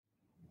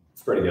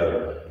Let's pray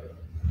together.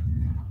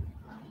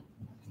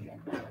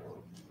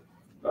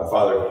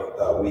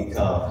 Father, we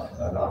come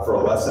not for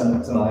a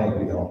lesson tonight.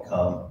 We don't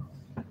come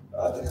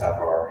to have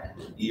our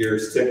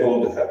ears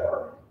tickled, to have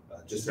our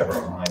just have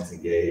our minds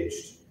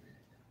engaged.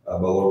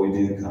 But Lord, we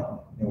do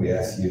come, and we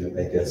ask you to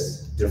make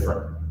us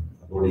different.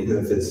 Lord, even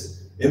if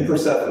it's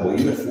imperceptible,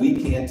 even if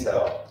we can't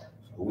tell,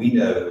 we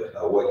know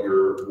what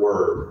your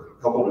word,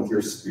 coupled with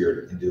your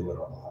spirit, can do in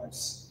our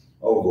lives.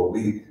 Oh Lord,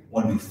 we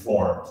want to be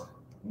formed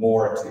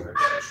more into your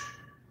image.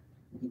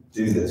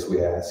 Do this,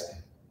 we ask. In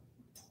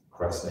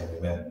Christ's name,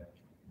 amen.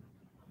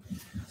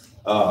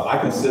 I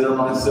consider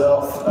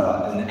myself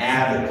an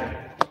avid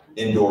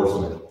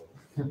indoorsman.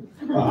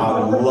 I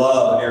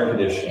love air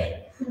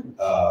conditioning.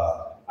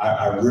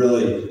 I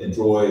really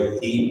enjoy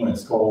heat when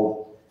it's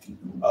cold.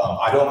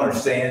 I don't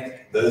understand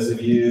those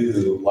of you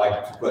who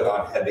like to put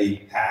on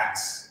heavy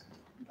packs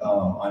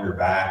on your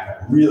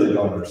back. I really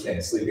don't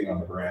understand sleeping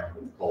on the ground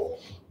with the cold.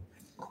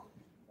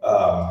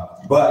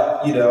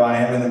 But, you know, I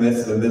am in the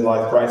midst of a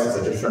midlife crisis.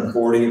 I just turned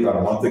 40 about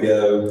a month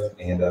ago,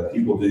 and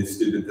people do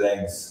stupid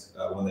things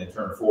when they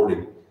turn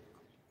 40.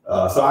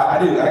 So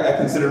I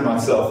consider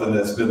myself in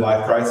this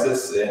midlife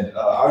crisis, and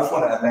I just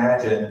want to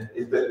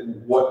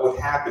imagine what would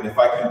happen if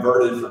I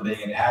converted from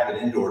being an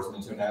avid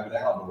indoorsman to an avid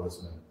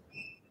outdoorsman.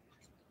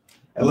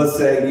 And let's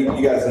say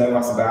you guys know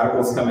my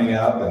sabbatical is coming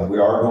up, and we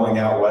are going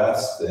out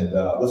west, and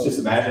let's just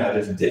imagine I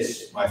just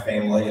ditched my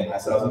family, and I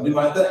said I was going to do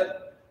my thing.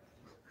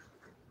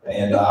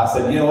 And I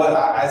said, you know what,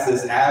 as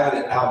this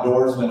avid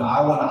outdoorsman,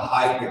 I want to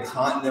hike the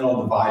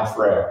Continental Divide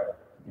Trail.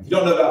 If you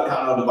don't know about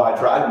Continental Divide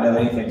Trail, I didn't know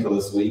anything until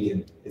this week.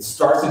 And it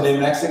starts in New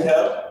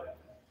Mexico,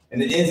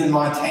 and it ends in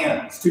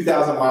Montana. It's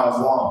 2,000 miles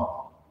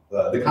long.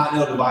 The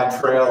Continental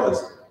Divide Trail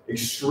is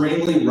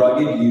extremely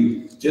rugged.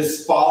 You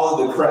just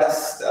follow the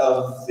crest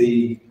of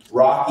the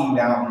Rocky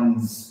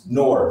Mountains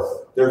north.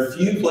 There are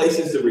few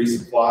places to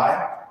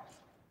resupply.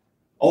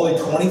 Only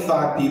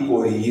 25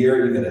 people a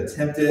year even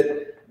attempt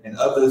it. And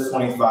of those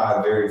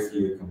 25, very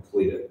few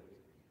complete it.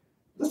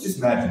 Let's just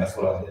imagine that's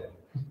what I did.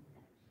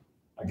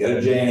 I go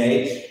to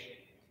J&H,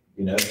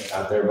 you know,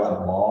 out there by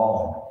the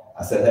mall,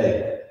 and I said,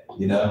 hey,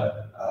 you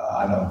know,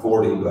 I know I'm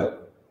 40,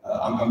 but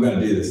I'm going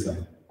to do this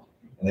thing.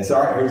 And they said,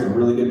 all right, here's a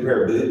really good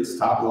pair of boots,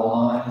 top of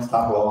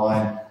the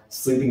line,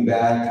 sleeping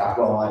bag, top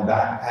of the line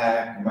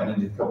backpack. You might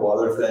need a couple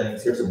other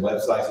things. Here's some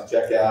websites to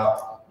check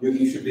out.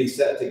 You should be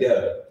set to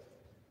go.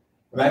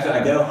 Imagine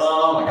I go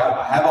home,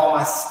 I have all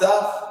my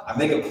stuff, I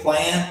make a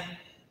plan,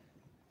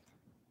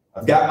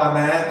 I've got my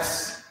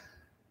maps,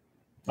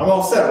 I'm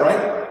all set,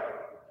 right?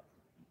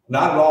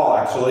 Not at all,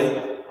 actually.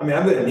 I mean,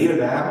 I'm going to need a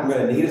map, I'm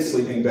going to need a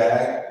sleeping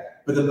bag,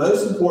 but the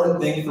most important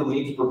thing for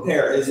me to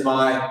prepare is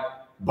my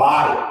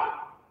body.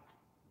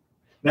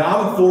 Now,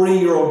 I'm a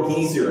 40-year-old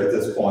geezer at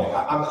this point.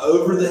 I'm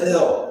over the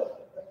hill.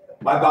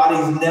 My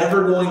body's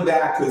never going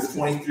back to its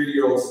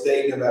 23-year-old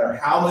state, no matter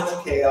how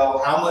much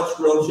kale, how much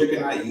grilled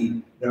chicken I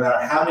eat, no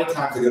matter how many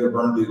times I go to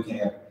burn boot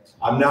camp.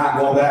 I'm not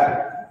going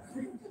back.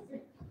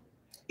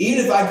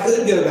 Even if I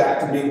could go back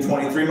to being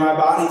 23, my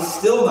body's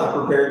still not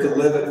prepared to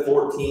live at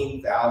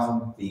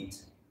 14,000 feet.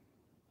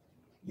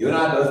 You and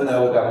I both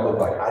know what that would look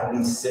like. I'd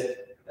be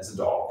sick as a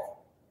dog.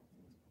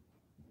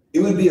 It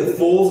would be a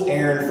fool's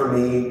errand for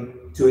me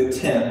to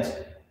attempt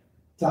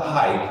to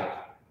hike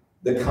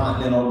the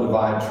Continental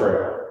Divide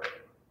Trail.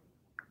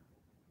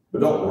 But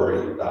don't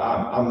worry,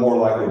 I'm more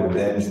likely to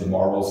binge the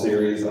Marvel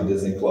series on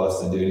Disney Plus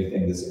than do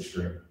anything this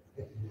extreme.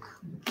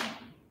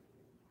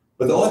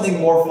 But the only thing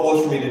more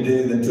foolish for me to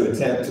do than to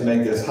attempt to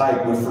make this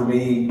hike was for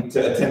me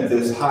to attempt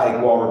this hike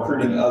while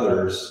recruiting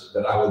others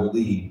that I would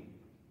lead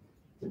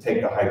to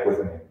take the hike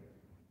with me.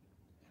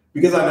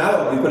 Because I not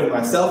only be putting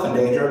myself in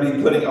danger, I'd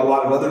be putting a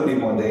lot of other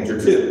people in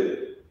danger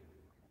too.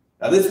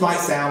 Now this might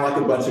sound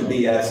like a bunch of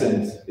BS,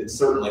 and it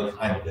certainly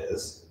kind of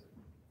is.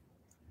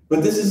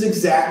 But this is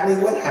exactly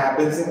what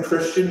happens in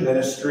Christian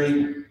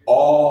ministry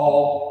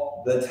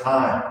all the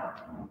time.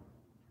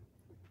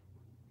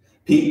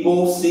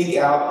 People seek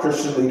out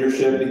Christian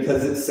leadership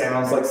because it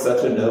sounds like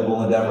such a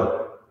noble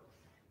endeavor.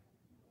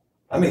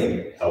 I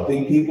mean,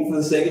 helping people for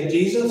the sake of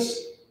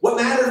Jesus? What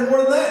matters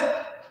more than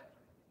that?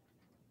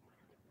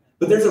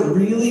 But there's a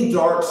really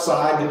dark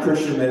side to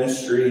Christian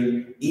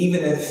ministry,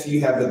 even if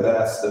you have the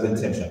best of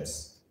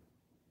intentions.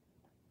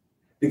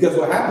 Because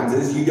what happens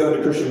is you go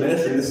to Christian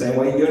ministry the same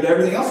way you go to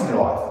everything else in your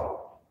life.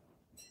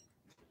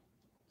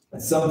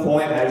 At some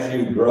point, as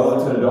you grow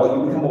into an adult,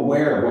 you become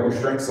aware of what your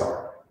strengths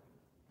are.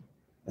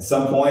 At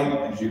some point,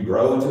 as you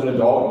grow into an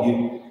adult,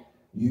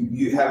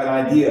 you have an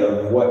idea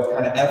of what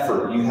kind of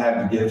effort you have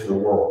to give to the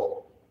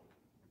world.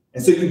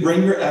 And so you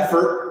bring your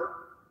effort,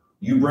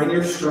 you bring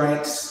your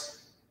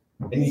strengths,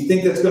 and you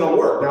think that's going to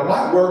work. Now, it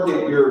might work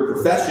at your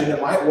profession,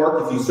 it might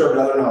work if you serve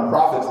other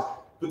nonprofits,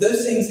 but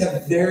those things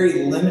have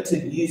very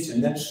limited use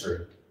in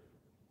ministry.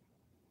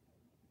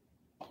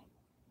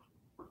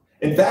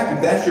 In fact,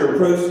 if that's your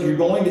approach, you're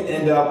going to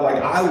end up like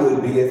I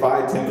would be if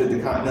I attempted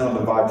the Continental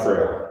Divide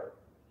Trail.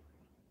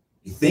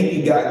 You think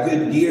you got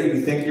good gear,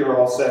 you think you're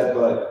all set,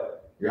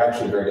 but you're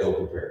actually very ill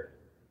prepared.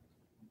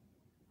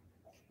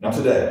 Now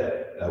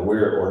today,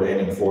 we're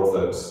ordaining 4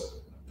 folks.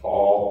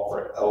 Paul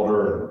for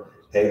elder, and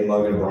Hayden,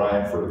 Logan, and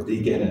Brian for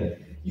deacon.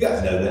 And you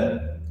guys know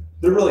them.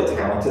 They're really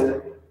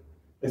talented.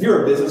 If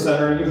you're a business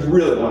owner, you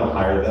really want to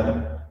hire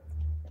them.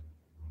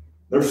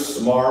 They're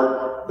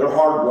smart, they're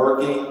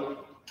hardworking,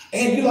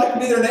 and you like to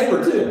be their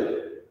neighbor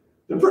too.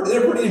 They're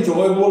pretty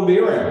enjoyable to be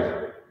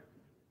around.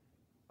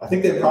 I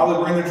think they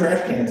probably bring their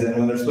trash cans in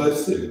when they're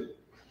supposed to.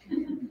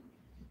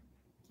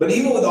 But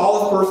even with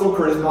all this personal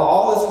charisma,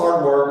 all this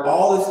hard work,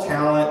 all this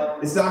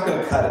talent, it's not going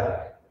to cut it.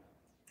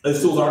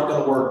 Those tools aren't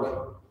going to work.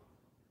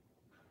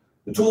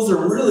 The tools they're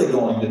really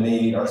going to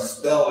need are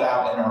spelled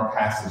out in our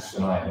passage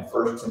tonight in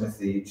 1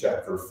 Timothy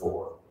chapter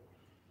 4.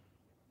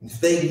 If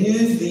they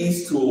use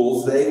these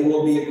tools, they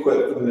will be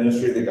equipped for the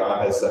ministry that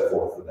God has set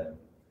forth for them.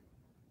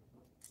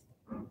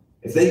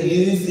 If they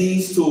use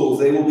these tools,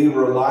 they will be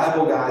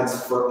reliable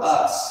guides for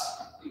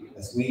us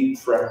as we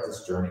trek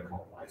this journey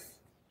called life.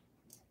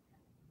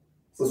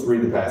 So let's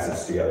read the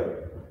passage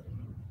together.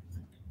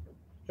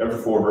 Chapter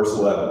 4, verse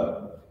 11.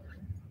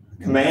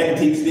 Command and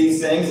teach these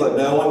things. Let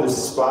no one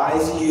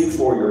despise you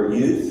for your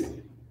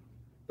youth,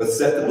 but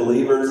set the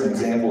believers an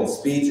example in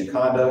speech and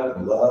conduct,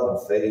 and love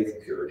and faith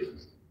and purity.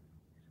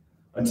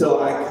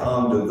 Until I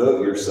come,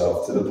 devote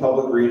yourself to the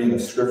public reading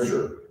of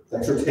Scripture,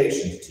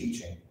 exhortation to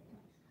teaching.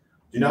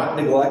 Do not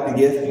neglect the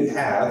gift you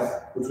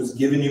have, which was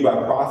given you by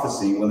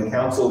prophecy when the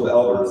council of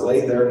elders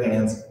laid their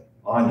hands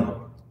on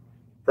you.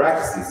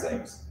 Practice these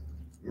things.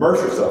 Immerse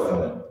yourself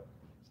in them,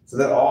 so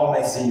that all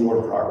may see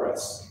your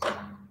progress.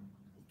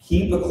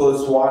 Keep a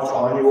close watch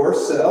on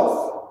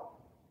yourself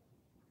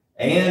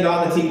and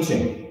on the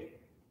teaching.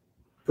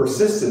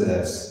 Persist in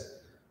this,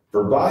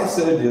 for by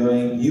so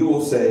doing, you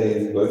will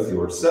save both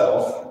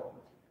yourself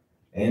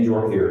and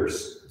your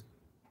hearers.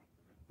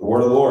 The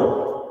word of the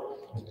Lord.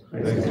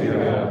 Thanks be to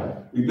God.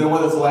 We've been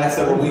with us the last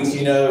several weeks,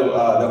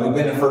 that we've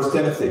been in 1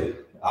 Timothy.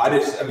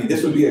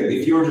 This would be,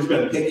 if you were just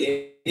going to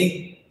pick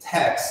any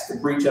text to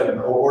preach at an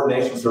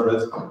ordination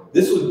service,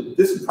 this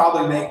would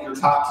probably make your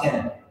top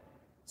 10.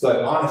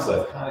 So honestly,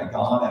 I've kind of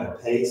gone at a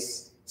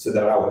pace so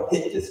that I would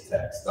hit this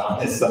text on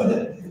this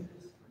Sunday.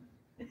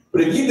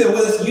 But if you've been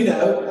with us, you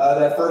know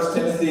that 1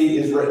 Timothy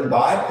is written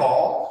by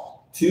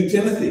Paul to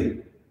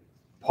Timothy.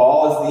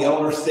 Paul is the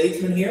elder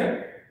statesman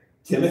here.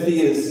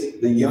 Timothy is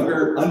the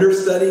younger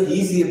understudy.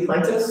 He's the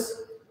apprentice.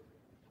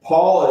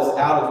 Paul is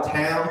out of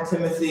town.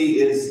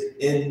 Timothy is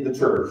in the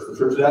church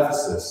at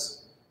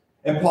Ephesus.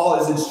 And Paul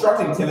is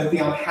instructing Timothy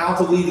on how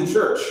to lead the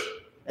church.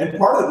 And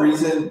part of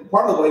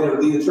the way to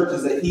lead the church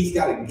is that he's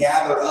got to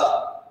gather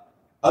up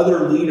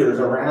other leaders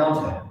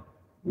around him.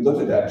 We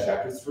looked at that in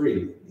chapter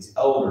 3, these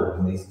elders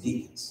and these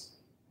deacons.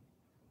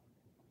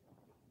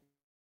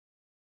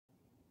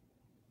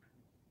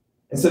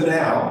 And so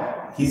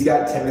now he's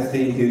got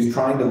Timothy who's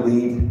trying to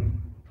lead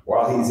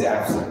while he's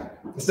absent.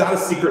 It's not a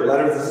secret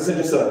letter. This isn't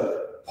just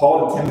a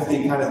Paul to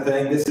Timothy kind of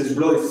thing. This is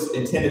really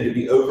intended to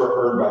be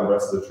overheard by the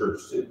rest of the church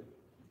too.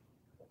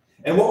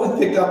 And what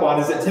we picked up on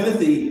is that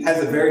Timothy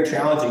has a very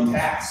challenging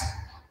task.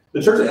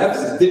 The church at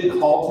Ephesus didn't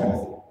call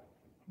Timothy.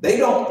 They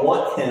don't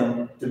want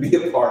him to be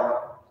a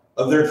part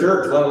of their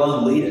church, let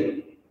alone lead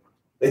it.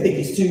 They think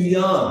he's too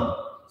young.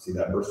 See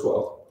that in verse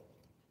 12.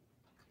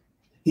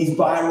 He's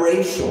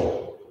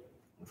biracial,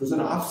 which was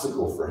an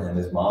obstacle for him.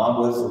 His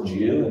mom was a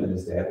Jew and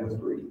his dad was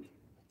Greek.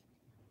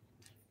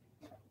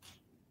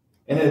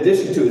 And in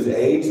addition to his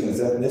age and his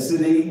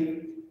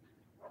ethnicity,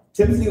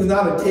 Timothy was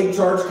not a take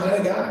charge kind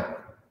of guy.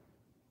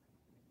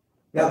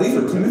 Now, these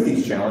are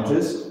Timothy's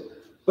challenges,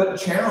 but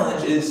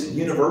challenge is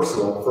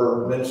universal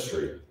for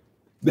ministry.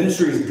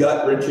 Ministry is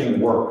gut-wrenching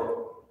work.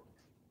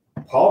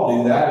 Paul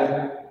knew that,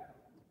 and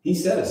he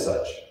said as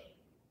such.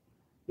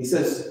 He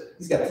says,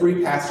 he's got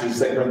 3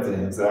 passages in 2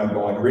 Corinthians that I'm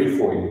going to read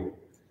for you.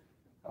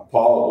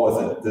 Paul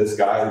wasn't this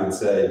guy who would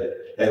say,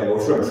 hey, we're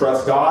going to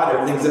trust God,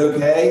 everything's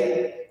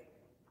okay.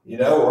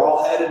 We're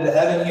all headed to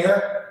heaven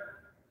here.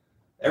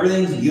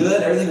 Everything's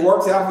good, everything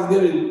works out for the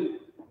good.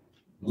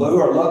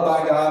 Who are loved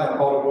by God and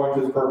called according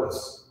to his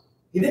purpose.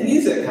 He didn't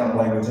use that kind of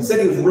language.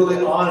 Instead, he was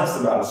really honest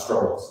about his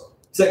struggles.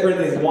 2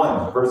 Corinthians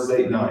 1, verses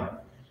 8 and 9.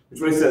 Which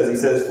is what he says. He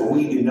says, for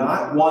we do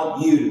not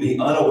want you to be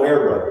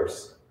unaware,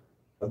 brothers,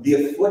 of the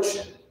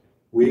affliction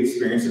we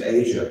experienced in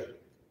Asia.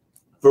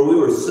 For we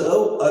were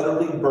so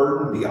utterly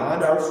burdened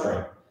beyond our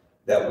strength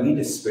that we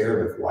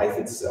despaired of life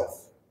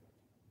itself.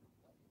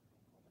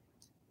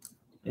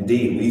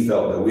 Indeed, we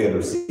felt that we had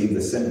received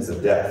the sentence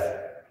of death.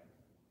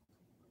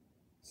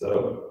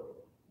 So,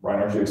 Brian,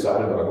 aren't you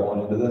excited about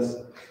going into this?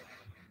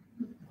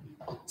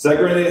 2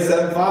 Corinthians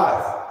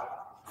 7:5.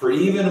 For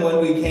even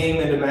when we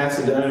came into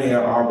Macedonia,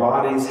 our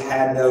bodies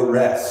had no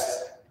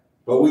rest,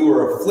 but we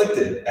were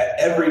afflicted at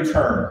every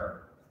turn,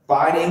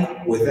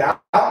 fighting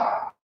without,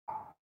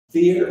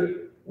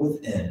 fear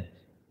within.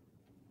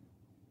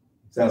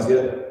 Sounds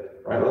good,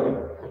 right,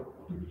 Logan?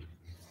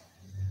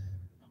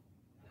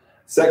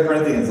 2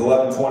 Corinthians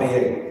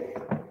 11:28.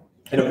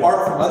 And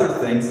apart from other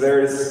things, there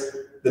is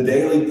the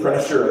daily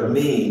pressure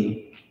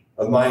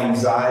of my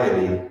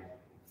anxiety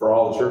for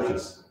all the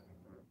churches.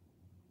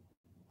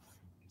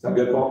 Sound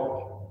good,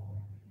 Paul?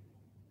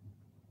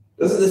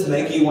 Doesn't this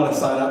make you want to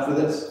sign up for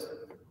this?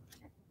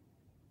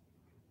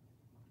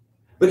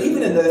 But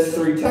even in those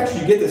three texts,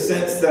 you get the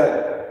sense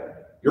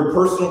that your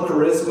personal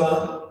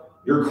charisma,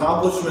 your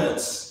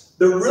accomplishments,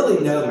 they're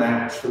really no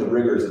match for the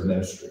rigors of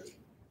ministry.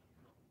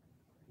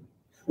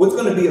 What's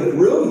going to be of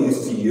real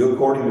use to you,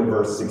 according to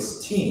verse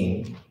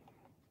 16,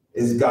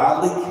 is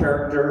godly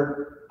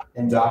character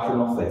and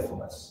doctrinal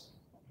faithfulness.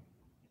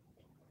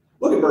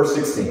 Look at verse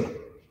 16.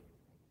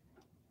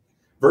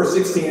 Verse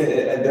 16,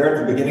 there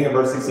at the beginning of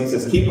verse 16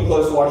 says, keep a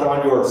close watch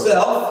on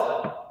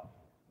yourself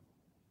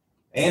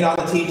and on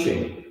the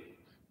teaching.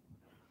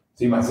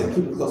 So you might say,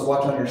 keep a close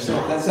watch on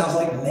yourself. That sounds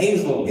like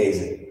navel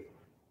gazing.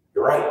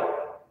 You're right.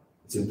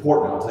 It's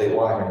important. I'll tell you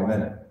why here in a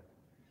minute.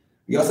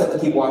 You also have to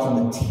keep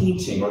watching the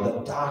teaching or the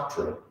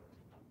doctrine.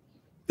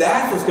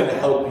 That's what's going to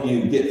help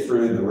you get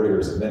through the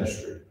rigors of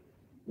ministry.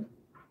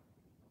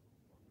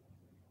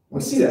 We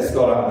see that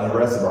spelled out in the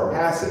rest of our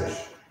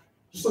passage.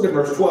 Just look at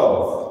verse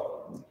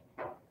 12.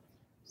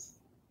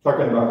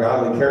 Talking about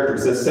godly character, it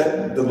says,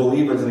 set the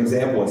believers an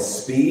example in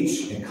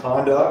speech and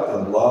conduct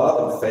and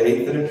love and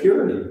faith and in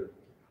purity.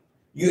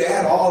 You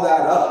add all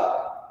that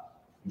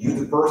up.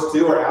 The first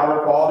two are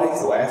outer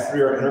qualities, the last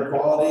three are inner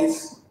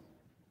qualities.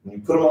 And you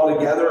put them all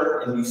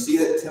together and you see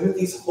that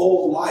Timothy's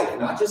whole life,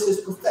 not just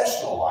his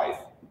professional life,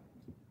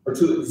 are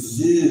to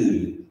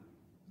exude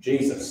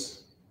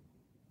Jesus.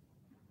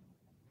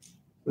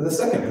 Then the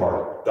second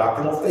part,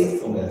 doctrinal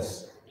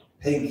faithfulness.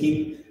 Hey,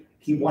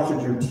 keep watching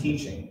your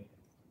teaching.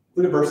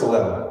 Look at verse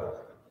 11. It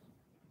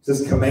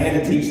says, command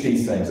and teach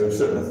these things. There's a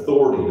certain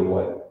authority to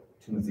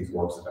what Timothy's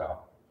work's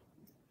about.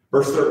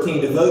 Verse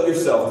 13, devote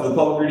yourself to the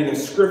public reading of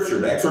Scripture,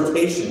 to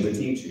exhortation, to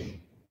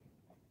teaching.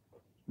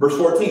 Verse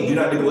 14, do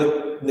not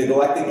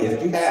neglect the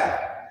gift you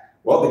have.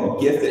 Well,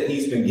 the gift that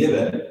he's been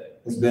given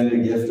has been the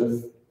gift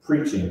of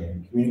preaching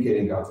and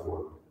communicating God's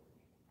word.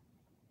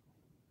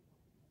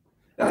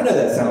 Now, I know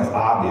that sounds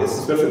obvious,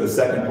 especially the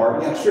second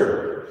part. Yeah,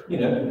 sure.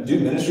 Do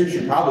ministry,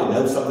 should probably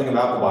know something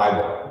about the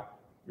Bible.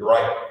 You're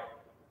right.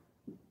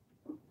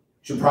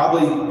 Should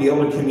probably be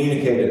able to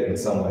communicate it in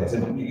some ways.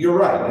 And you're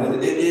right. And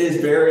it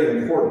is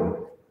very important.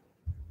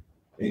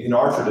 In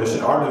our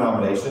tradition, our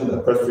denomination, the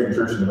Presbyterian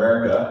Church in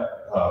America,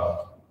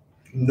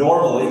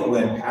 normally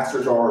when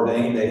pastors are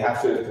ordained, they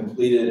have to have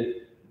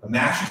completed a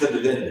Master's of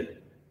Divinity.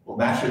 Well,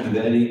 Master of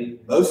Divinity,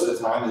 most of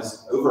the time,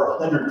 is over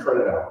 100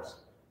 credit hours.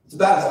 It's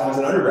about as long as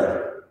an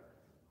undergraduate.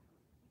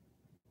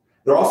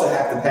 They also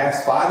have to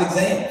pass 5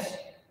 exams.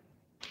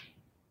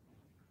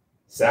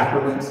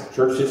 Sacraments,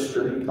 church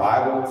history,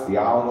 Bible,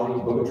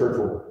 theology, book of church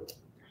order.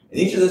 And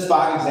each of those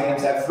 5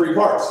 exams have 3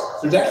 parts.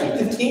 So there's actually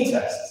 15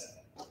 tests.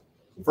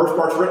 The first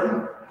part's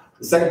written.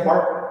 The second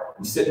part,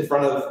 you sit in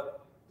front of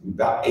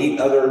about 8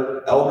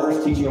 other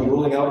elders, teaching and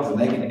ruling elders, and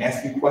they can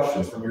ask you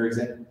questions from your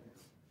exam.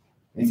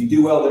 And if you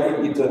do well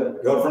there, you get to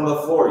go in front of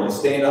the floor. You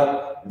stand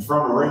up in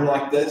front of a room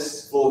like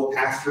this, full of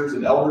pastors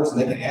and elders,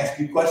 and they can ask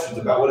you questions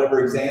about whatever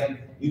exam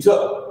you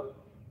took,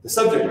 the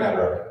subject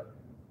matter of it.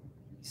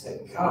 You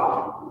say,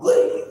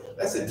 golly,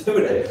 that's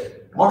intimidating.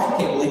 Marshall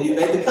can't believe you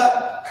made the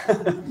cut.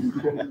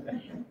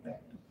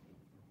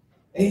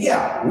 And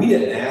yeah, we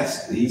didn't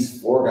ask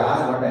these 4 guys.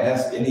 I'm not going to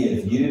ask any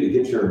of you to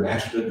get your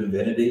Master of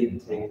Divinity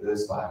and take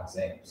those 5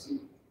 exams.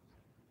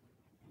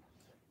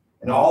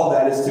 And all of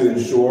that is to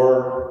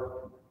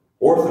ensure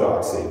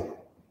orthodoxy.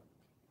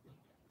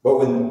 But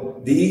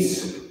when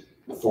these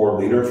 4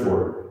 leaders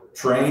were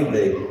trained,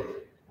 they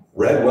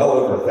read well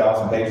over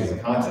 1,000 pages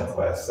of content the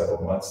last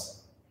several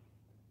months.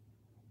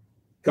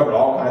 Covered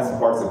all kinds of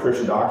parts of the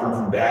Christian doctrine,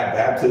 from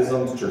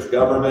baptism to church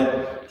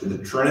government to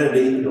the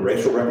Trinity to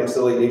racial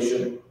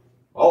reconciliation,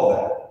 all of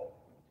that.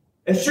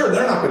 And sure,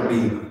 they're not going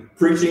to be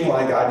preaching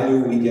like I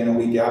do week in and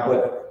week out,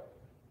 but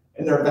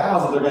in their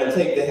vows that they're going to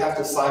take, they have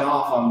to sign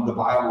off on the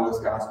Bible as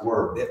God's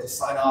word. They have to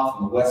sign off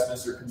on the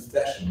Westminster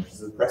Confession, which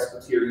is a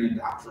Presbyterian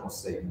doctrinal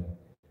statement,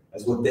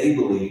 as what they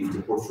believe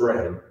to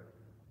portray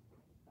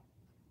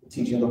the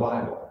teaching of the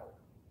Bible.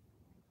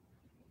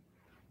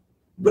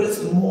 But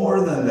it's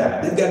more than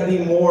that. They've got to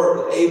be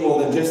more able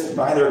than just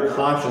by their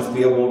conscience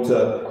be able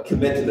to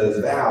commit to those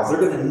vows.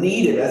 They're going to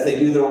need it as they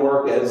do their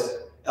work as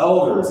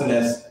elders and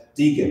as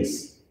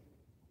deacons.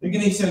 Let me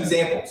give you some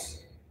examples.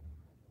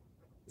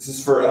 This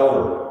is for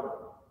elder.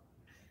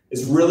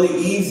 It's really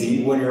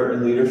easy when you're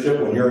in leadership,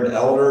 when you're an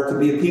elder, to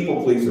be a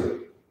people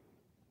pleaser.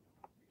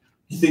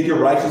 You think your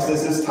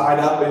righteousness is tied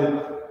up in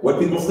what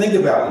people think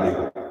about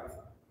you.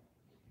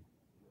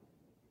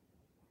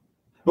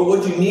 But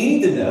what you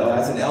need to know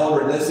as an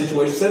elder in this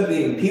situation, instead of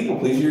being a people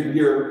pleaser,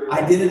 your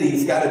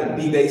identity's got to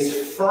be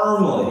based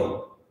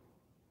firmly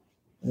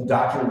in the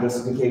doctrine of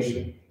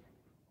justification.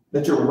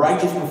 That you're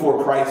righteous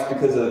before Christ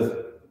because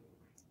of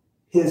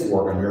his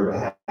work on your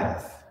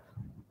behalf.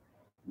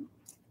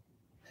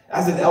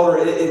 As an elder,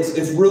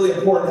 it's really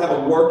important to have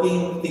a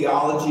working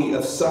theology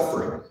of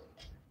suffering.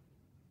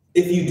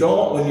 If you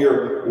don't, when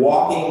you're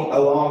walking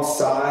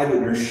alongside,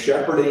 when you're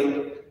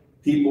shepherding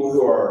people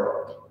who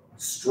are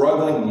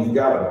struggling, you've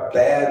got a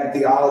bad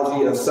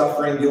theology of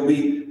suffering, you'll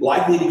be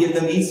likely to give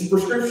them easy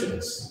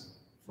prescriptions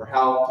for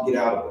how to get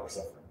out of their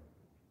suffering.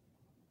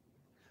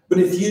 But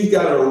if you've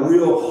got a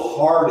real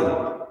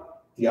hardy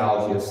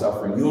theology of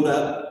suffering, you'll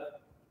know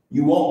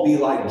you won't be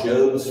like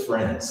Job's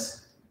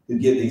friends who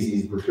give these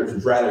easy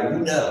prescriptions. Rather, you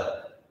know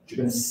that you're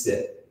going to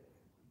sit,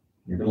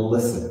 you're going to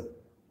listen,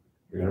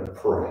 you're going to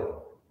pray,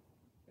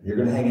 and you're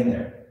going to hang in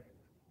there.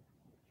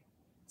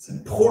 It's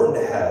important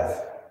to have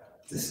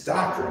this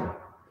doctrine.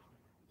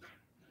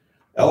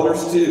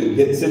 Elders, too,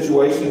 get in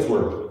situations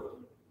where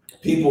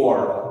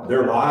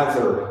their lives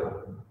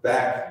are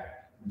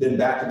been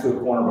backed into a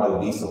corner by the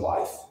beast of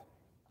life.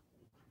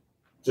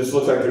 Just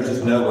looks like there's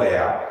just no way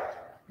out.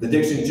 The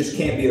addiction just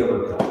can't be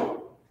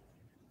overcome.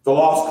 It's a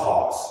lost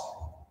cause.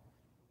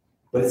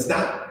 But it's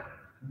not.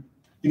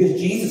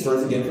 Because Jesus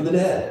rose again from the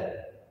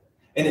dead.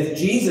 And if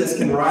Jesus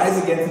can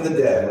rise again from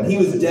the dead, when he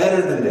was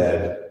deader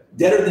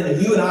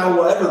than you and I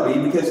will ever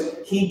be, because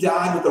he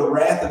died with the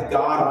wrath of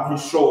God on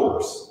his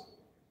shoulders.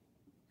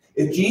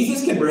 If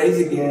Jesus can raise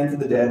again from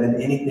the dead,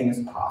 then anything is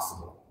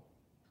possible.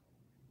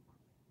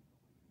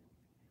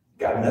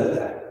 Got to know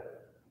that.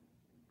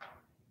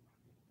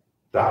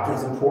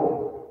 Doctrine's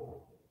important.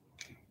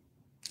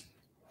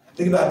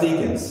 Think about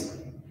deacons.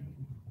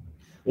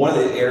 One of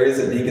the areas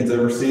that deacons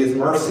oversee is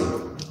mercy.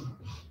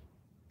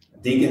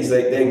 Deacons,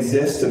 they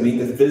exist to meet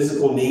the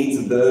physical needs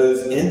of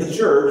those in the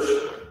church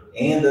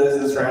and those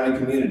in the surrounding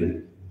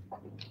community.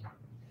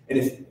 And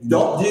if you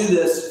don't do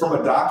this from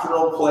a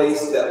doctrinal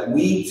place that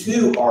we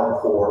too are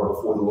poor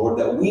before the Lord,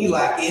 that we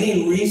lack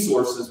any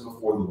resources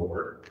before the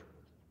Lord,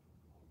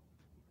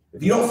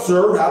 if you don't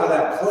serve out of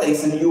that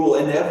place, then you will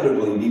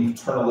inevitably be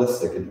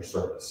paternalistic in your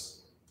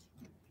service.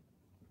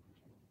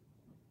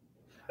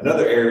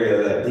 Another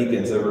area that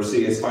deacons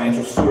oversee is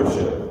financial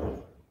stewardship.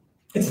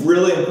 It's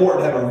really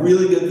important to have a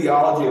really good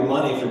theology of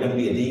money if you're going to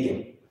be a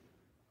deacon.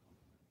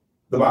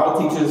 The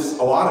Bible teaches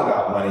a lot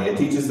about money. It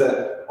teaches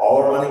that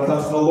all our money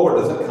comes from the Lord.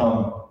 It doesn't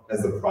come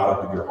as the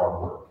product of your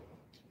hard work.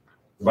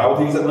 The Bible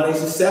teaches that money is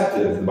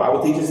deceptive. The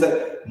Bible teaches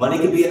that money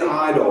can be an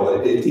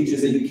idol. It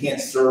teaches that you can't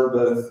serve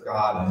both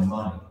God and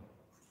money.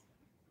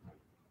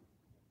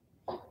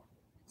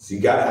 So you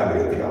got to have a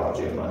good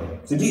theology of money.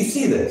 So do you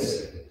see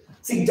this?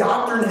 See,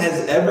 doctrine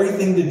has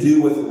everything to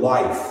do with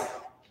life,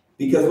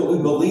 because what we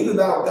believe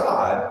about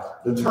God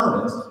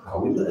determines how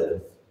we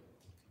live.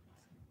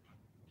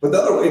 But the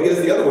other way, it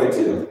goes the other way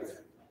too.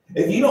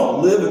 If you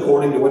don't live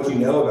according to what you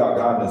know about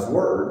God and his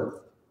word,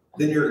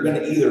 then you're going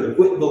to either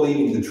quit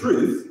believing the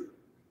truth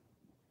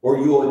or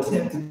you will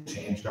attempt to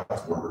change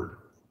God's word.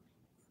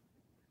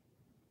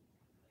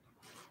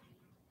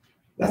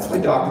 That's why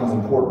doctrine is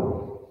important.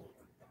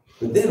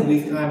 But then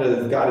we've kind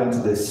of got into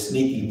this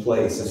sneaky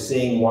place of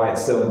seeing why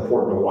it's so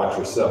important to watch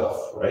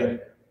yourself, right?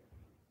 I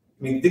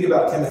mean, think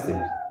about Timothy.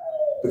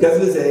 Because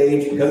of his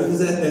age, because of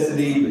his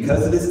ethnicity,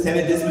 because of his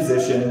timid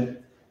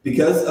disposition,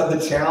 because of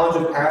the challenge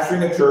of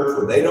pastoring a church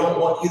where they don't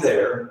want you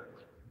there,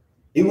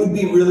 it would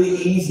be really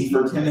easy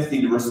for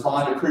Timothy to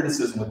respond to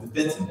criticism with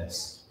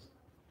defensiveness,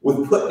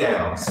 with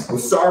put-downs,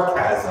 with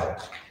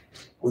sarcasm,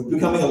 with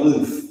becoming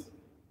aloof.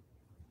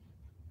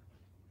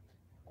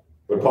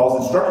 But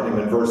Paul's instructing him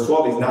in verse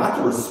 12, he's not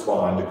to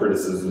respond to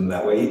criticism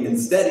that way.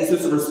 Instead, he's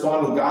supposed to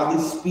respond with godly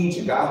speech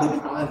and godly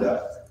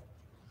conduct.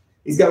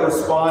 He's got to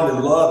respond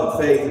in love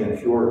and faith and in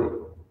purity.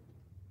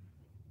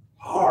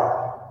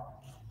 Hard.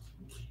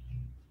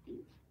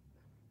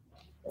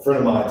 A friend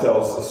of mine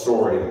tells a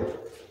story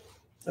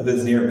of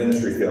his near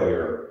ministry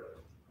failure.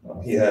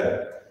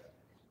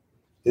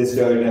 His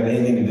failure didn't have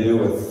anything to do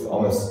with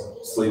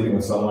almost sleeping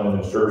with someone in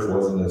his church,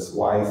 wasn't his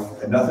wife.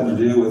 Had nothing to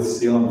do with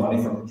stealing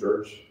money from the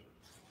church.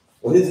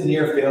 What his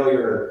near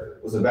failure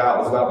was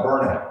about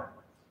burnout.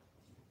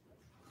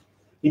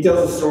 He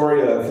tells a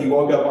story of he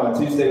woke up on a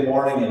Tuesday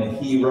morning and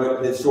he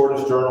wrote his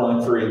shortest journal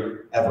entry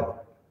ever.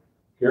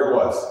 Here it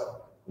was.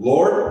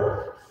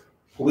 Lord,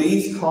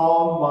 please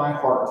calm my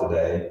heart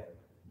today.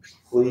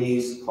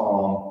 Please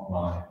calm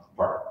my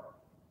heart.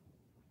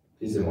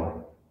 Tuesday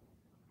morning.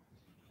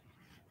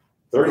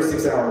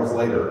 36 hours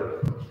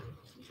later,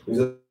 he was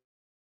in the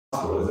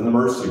hospital. He was in the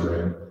emergency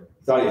room.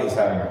 He thought he was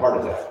having a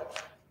heart attack.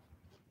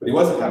 But he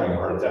wasn't having a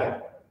heart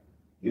attack.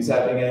 He was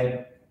having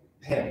a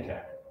panic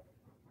attack.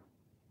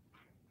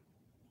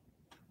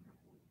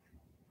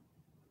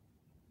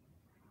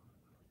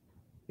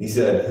 He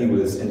said he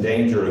was in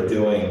danger of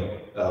doing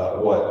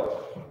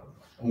what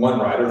one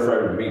writer,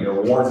 Frederick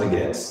Buechner, warns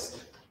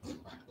against.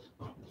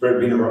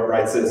 Frederick Buechner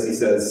writes this. He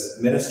says,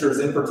 ministers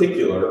in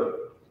particular,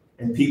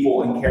 and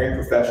people in caring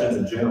professions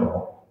in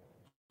general,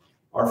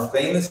 are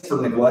famous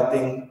for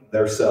neglecting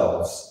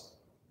themselves,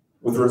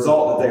 with the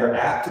result that they are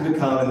apt to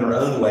become in their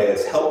own way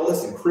as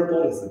helpless and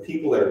crippled as the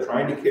people they are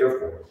trying to care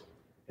for,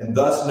 and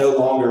thus no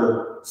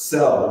longer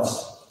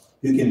selves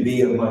who can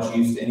be of much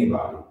use to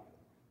anybody.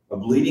 A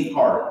bleeding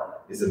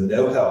heart is of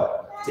no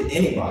help to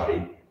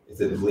anybody if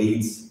it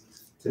bleeds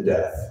to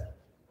death.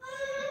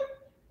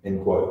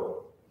 End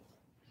quote.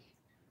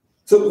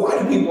 So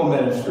why do people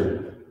in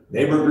ministry,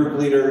 neighbor group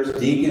leaders,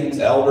 deacons,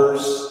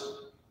 elders,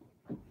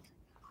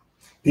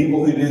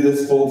 people who do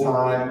this full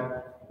time,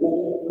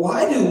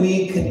 why do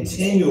we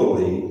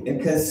continually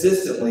and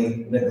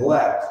consistently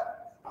neglect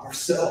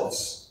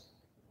ourselves?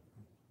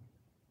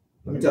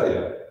 Let me tell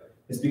you,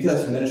 it's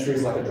because ministry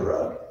is like a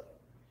drug.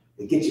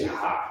 It gets you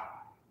high.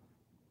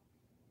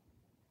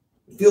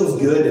 It feels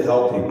good to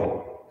help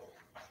people.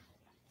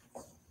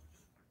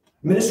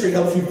 Ministry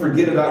helps you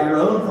forget about your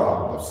own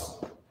problems.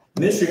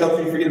 Ministry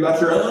helps you forget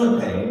about your own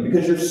pain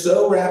because you're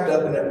so wrapped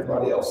up in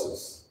everybody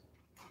else's.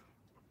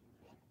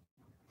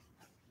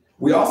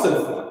 We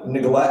also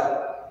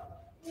neglect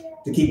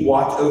to keep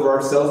watch over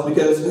ourselves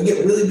because we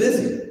get really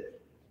busy.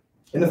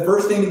 And the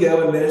first thing to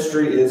go in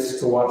ministry is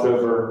to watch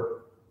over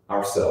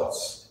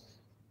ourselves.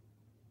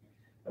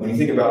 And when you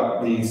think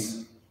about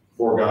these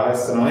 4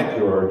 guys tonight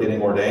who are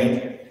getting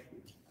ordained,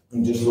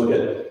 you just look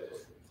at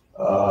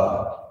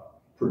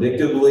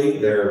predictably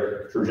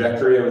their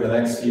trajectory over the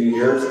next few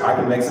years. I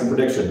can make some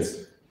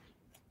predictions.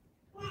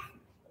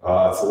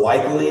 It's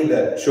likely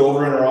that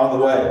children are on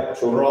the way.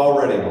 Children are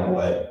already on the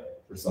way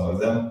for some of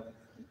them.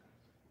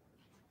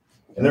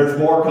 And there's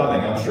more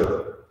coming, I'm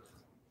sure.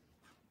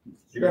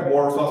 You got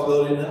more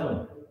responsibility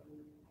now.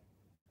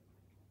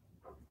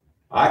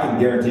 I can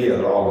guarantee you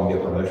they're all going to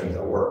get promotions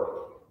at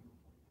work.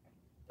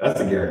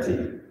 That's a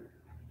guarantee.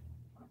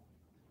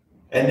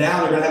 And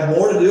now they're going to have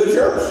more to do at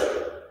church.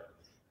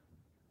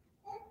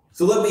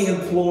 So let me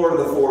implore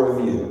the 4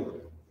 of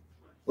you.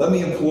 Let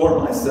me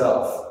implore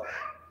myself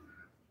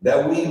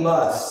that we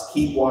must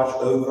keep watch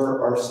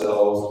over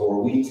ourselves,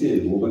 or we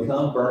too will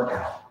become burnt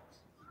out.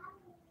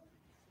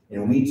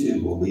 And we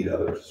too will lead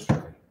others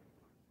astray.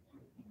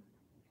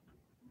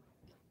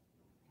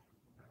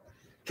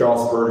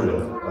 Charles Spurgeon,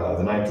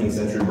 the 19th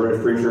century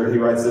British preacher, he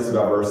writes this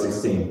about verse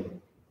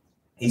 16.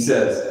 He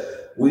says,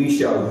 "We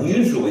shall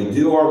usually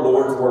do our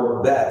Lord's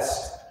work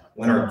best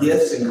when our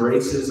gifts and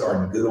graces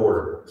are in good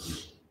order,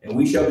 and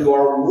we shall do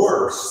our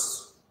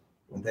worst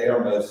when they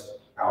are most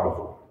out of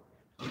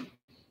order."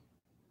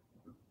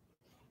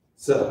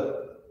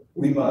 So,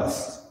 we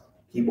must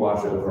keep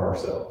watch over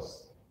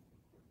ourselves.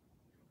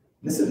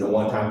 This isn't a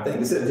one-time thing.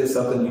 This isn't just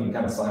something you can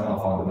kind of sign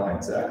off on tonight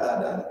and say,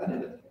 I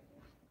did it.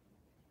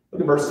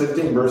 Look at verse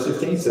 15. Verse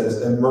 15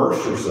 says,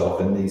 immerse yourself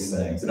in these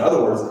things. In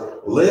other words,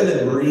 live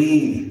and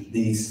breathe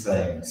these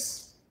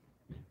things.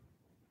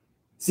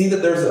 See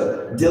that there's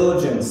a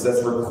diligence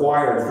that's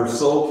required for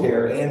soul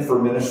care and for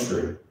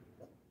ministry.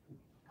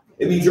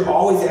 It means you're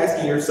always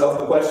asking yourself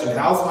the question,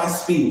 how's my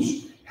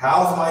speech?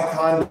 How's my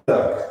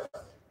conduct?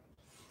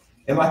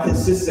 Am I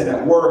consistent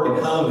at work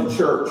and home and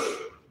church?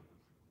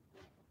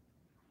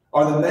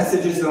 Are the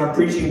messages that I'm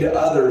preaching to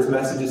others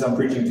messages I'm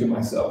preaching to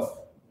myself?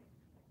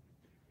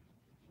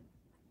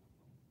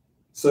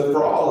 So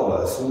for all of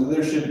us,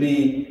 there should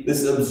be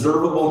this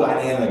observable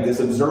dynamic, this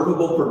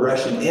observable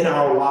progression in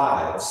our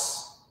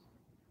lives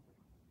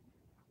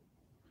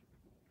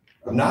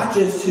of not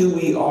just who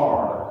we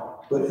are,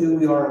 but who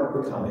we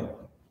are becoming.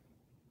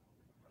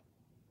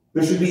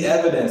 There should be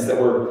evidence that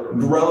we're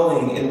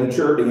growing in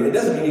maturity. And it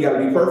doesn't mean you got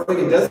to be perfect.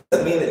 It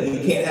doesn't mean that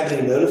you can't have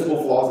any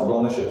noticeable flaws or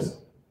blemishes.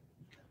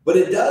 But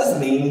it does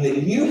mean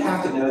that you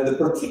have to know the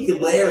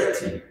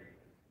particularity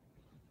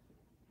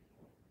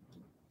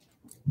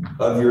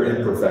of your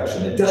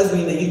imperfection. It does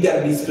mean that you've got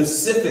to be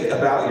specific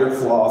about your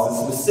flaws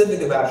and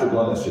specific about your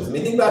blemishes. I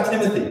mean, think about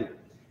Timothy.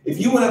 If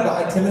you went up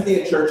behind Timothy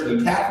at church and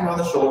you tapped him on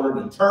the shoulder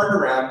and he turned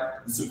around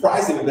and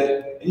surprised him a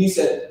bit, and you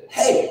said,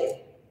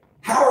 "Hey,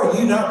 how are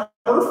you not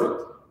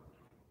perfect?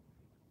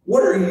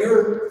 What are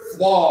your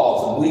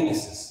flaws and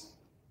weaknesses?"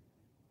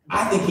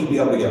 I think he'd be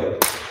able to go,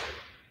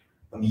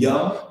 "I'm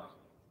young.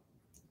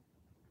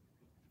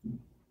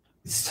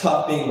 It's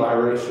tough being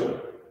biracial.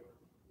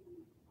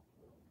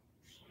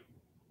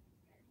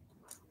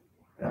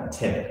 And I'm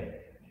timid.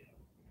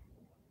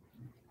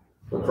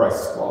 But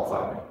Christ has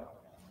qualified me."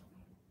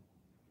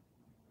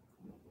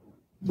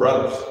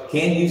 Brothers,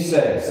 can you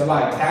say,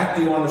 somebody tapped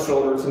you on the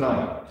shoulder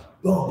tonight?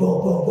 Boom,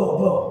 boom, boom, boom,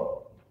 boom.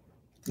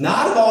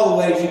 Not of all the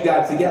ways you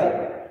got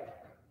together,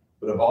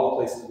 but of all the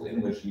places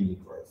in which you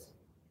need growth.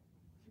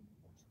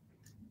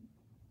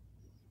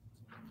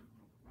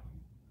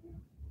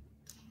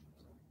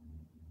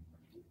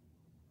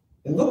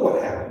 And look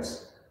what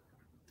happens.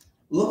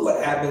 Look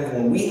what happens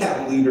when we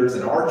have leaders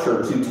in our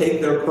church who take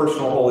their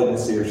personal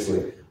holiness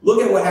seriously.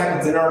 Look at what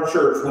happens in our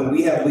church when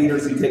we have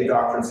leaders who take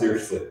doctrine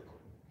seriously.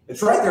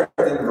 It's right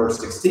there in verse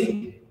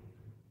 16.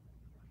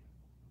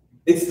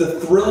 It's the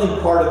thrilling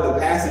part of the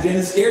passage and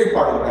the scary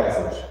part of the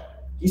passage.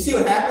 You see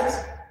what happens?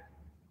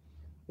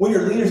 When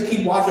your leaders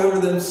keep watch over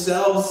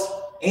themselves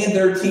and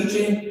their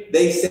teaching,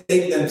 they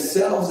save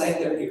themselves and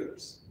their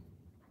hearers.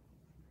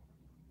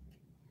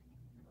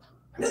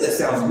 I know that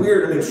sounds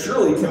weird. I mean,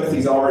 surely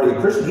Timothy's already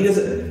a Christian. He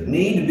doesn't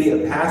need to be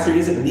a pastor. He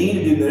doesn't need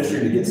to do ministry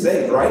to get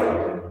saved,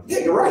 right? Yeah,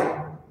 you're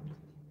right.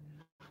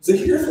 So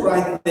here's what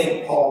I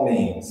think Paul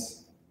means.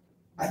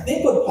 I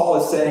think what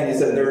Paul is saying is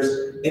that there's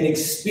an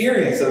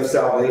experience of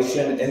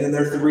salvation, and then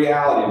there's the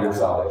reality of your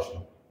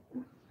salvation.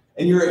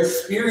 And your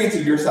experience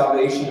of your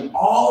salvation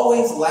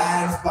always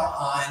lags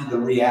behind the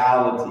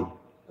reality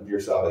of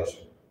your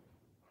salvation.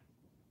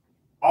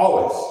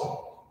 Always.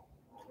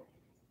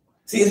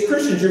 See, as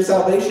Christians, your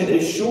salvation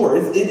is sure.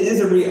 It is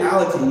a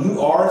reality.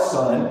 You are a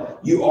son.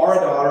 You are a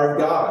daughter of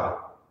God.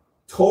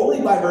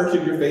 totally by virtue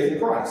of your faith in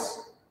Christ.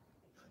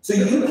 So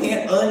you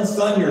can't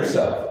unson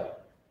yourself.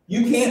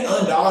 You can't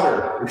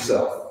undaughter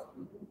yourself.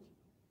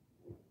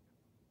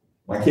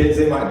 My kids,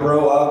 they might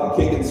grow up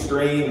and kick and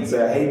scream and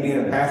say, I hate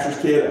being a pastor's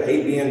kid. I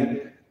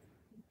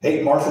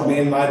hate Marshall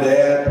being my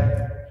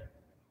dad.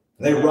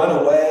 And they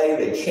run away.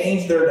 They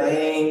change their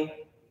name.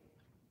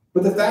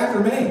 But the fact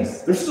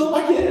remains, they're still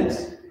my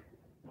kids.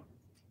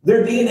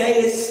 Their DNA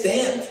is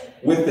stamped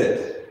with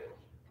it.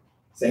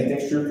 Same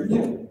thing's true for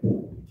you.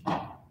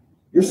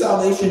 Your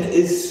salvation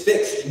is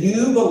fixed.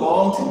 You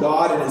belong to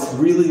God, and it's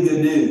really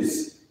good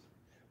news.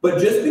 But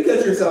just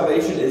because your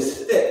salvation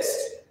is fixed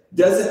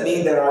doesn't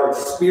mean that our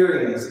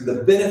experience,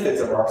 the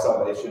benefits of our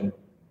salvation,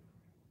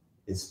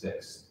 is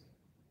fixed.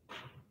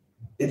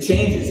 It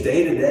changes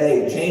day to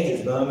day. It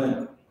changes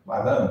moment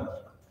by moment.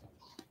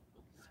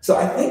 So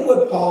I think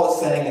what Paul is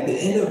saying at the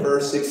end of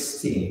verse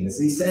 16 is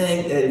he's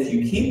saying that if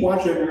you keep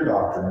watch over your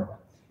doctrine,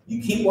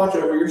 you keep watch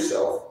over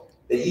yourself,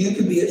 that you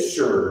can be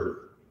assured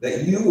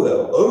that you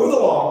will, over the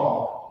long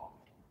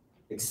haul,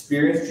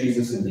 experience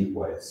Jesus in deep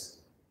ways.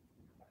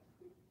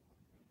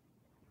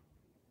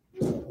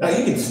 Now,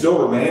 you can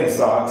still remain a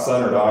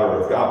son or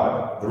daughter of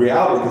God. The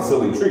reality can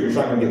still be true. You're just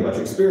not going to get much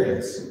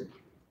experience.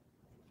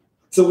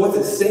 So what's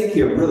at stake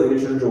here really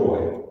is your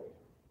joy.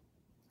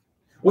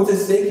 What's at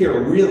stake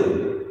here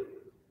really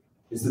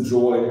is the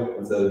joy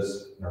of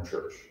those in our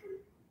church.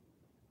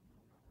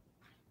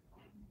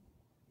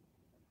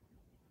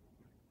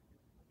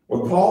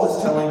 What Paul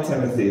is telling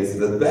Timothy is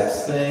the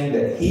best thing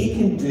that he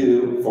can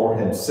do for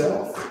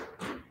himself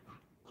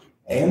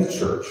and the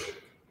church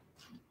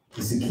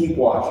is to keep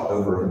watch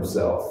over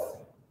himself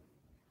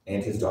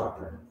and his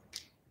doctrine.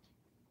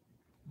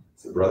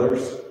 So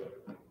brothers,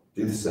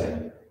 do the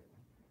same.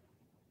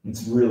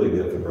 It's really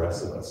good for the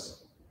rest of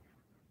us.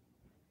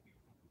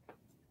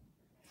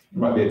 It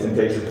might be a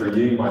temptation for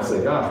you. You might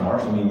say, gosh,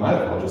 Marshall, you might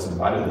have well just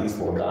invited these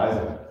 4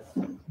 guys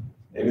and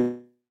maybe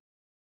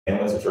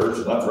families of church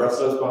and left the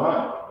rest of us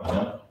behind. You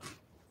know?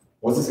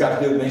 What's this got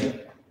to do with me?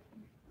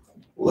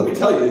 Well, let me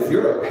tell you, if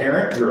you're a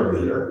parent, you're a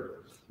leader.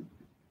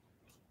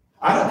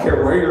 I don't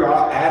care where you're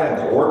at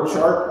in the org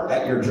chart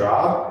at your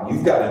job,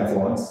 you've got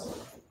influence.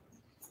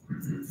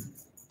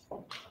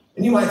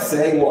 And you might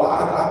say, well,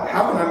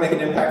 how can I make an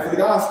impact for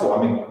the gospel?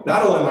 I mean,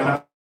 not only am I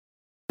not,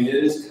 it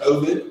is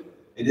COVID,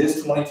 it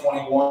is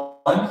 2021.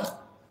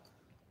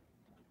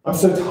 I'm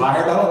so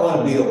tired, I don't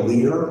want to be a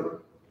leader.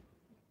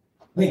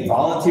 I mean,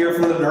 volunteer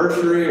for the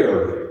nursery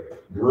or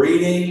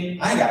greeting.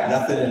 I ain't got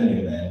nothing in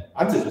me, man.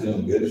 I'm just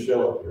doing good to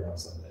show up here on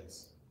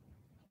Sundays.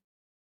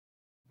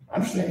 I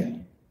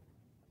understand.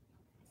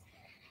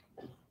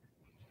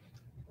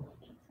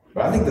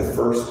 But I think the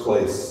first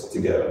place to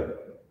go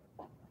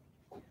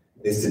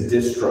is to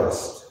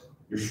distrust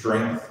your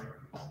strength,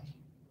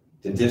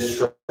 to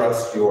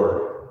distrust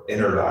your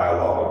inner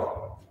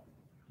dialogue,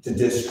 to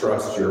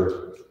distrust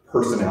your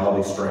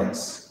personality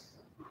strengths,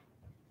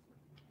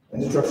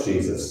 and to trust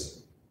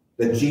Jesus.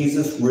 That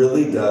Jesus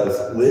really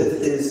does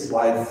live his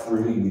life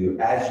through you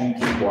as you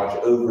keep watch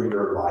over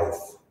your life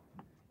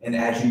and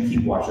as you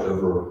keep watch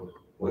over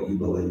what you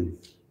believe.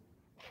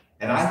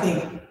 And I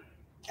think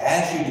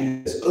as you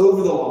do this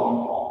over the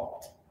long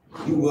haul,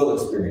 you will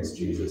experience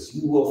Jesus.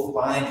 You will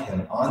find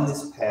him on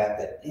this path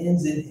that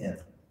ends in him.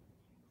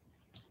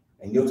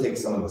 And you'll take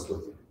some of us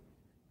with you.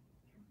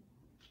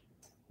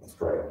 Let's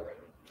pray.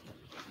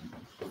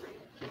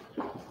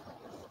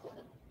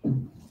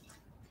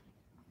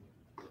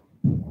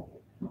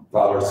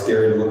 Father, it's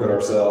scary to look at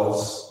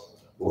ourselves,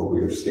 Lord,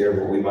 we are scared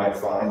what we might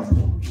find.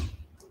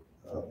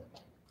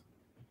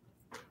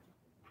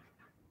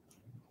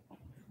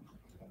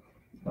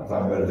 I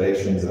find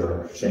motivations that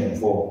are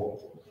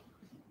shameful.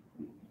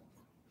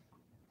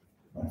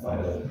 I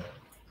find a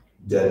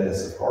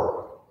deadness of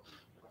heart.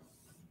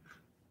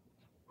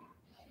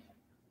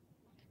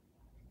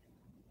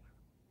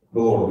 But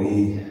Lord,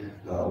 we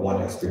want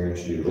to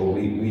experience you. Lord,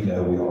 we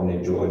know we all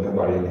need joy.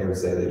 Nobody in here would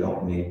say they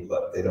don't need,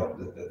 but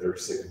that they're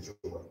sick of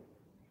joy.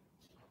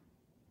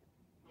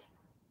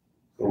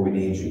 Lord, we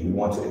need you. We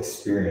want to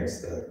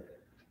experience the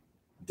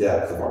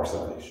depth of our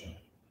salvation.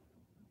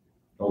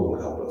 Oh,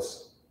 Lord, help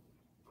us.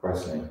 In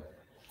Christ's name,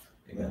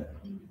 amen.